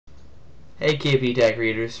Hey KP Tech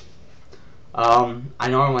readers.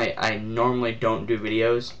 I normally don't do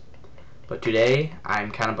videos, but today I'm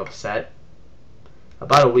kind of upset.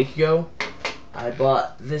 About a week ago, I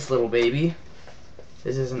bought this little baby.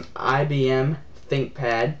 This is an IBM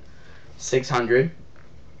ThinkPad 600.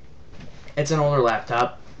 It's an older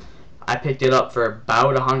laptop. I picked it up for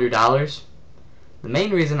about $100. The main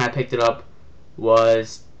reason I picked it up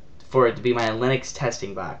was for it to be my Linux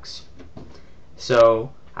testing box.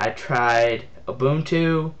 So I tried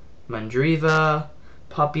Ubuntu, Mandriva,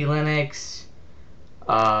 Puppy Linux,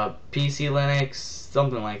 PC Linux,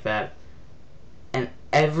 something like that. And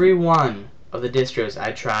every one of the distros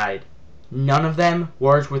I tried, none of them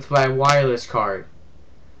worked with my wireless card.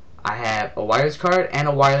 I have a wireless card and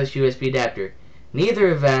a wireless USB adapter. Neither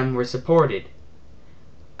of them were supported.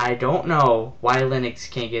 I don't know why Linux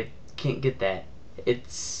can't get that.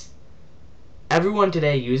 Everyone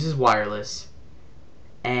today uses wireless,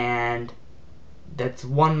 and that's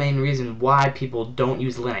one main reason why people don't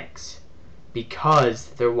use Linux, because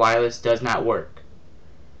their wireless does not work.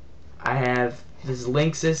 I have this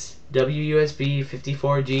Linksys WUSB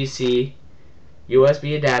 54GC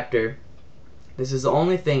USB adapter. This is the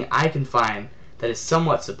only thing I can find that is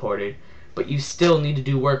somewhat supported, but you still need to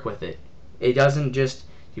do work with it. It doesn't just,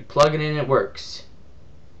 you plug it in and it works.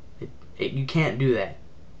 You can't do that.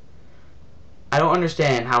 I don't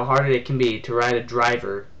understand how hard it can be to write a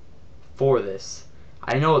driver for this.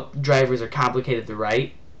 I know drivers are complicated to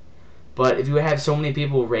write, but if you have so many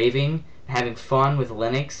people raving and having fun with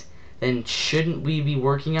Linux, then shouldn't we be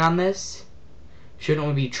working on this? Shouldn't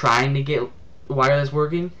we be trying to get wireless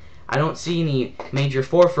working? I don't see any major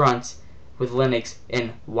forefronts with Linux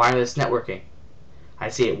in wireless networking. I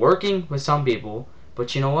see it working with some people,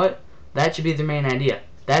 but you know what? That should be the main idea.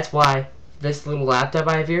 That's why this little laptop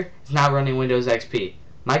I have here is not running Windows XP.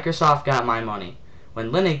 Microsoft got my money.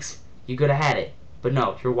 When Linux, you could have had it, but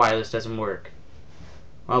no, your wireless doesn't work.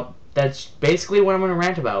 Well, that's basically what I'm going to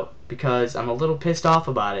rant about, because I'm a little pissed off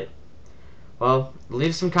about it. Well,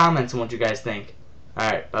 leave some comments on what you guys think.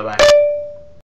 Alright, bye-bye.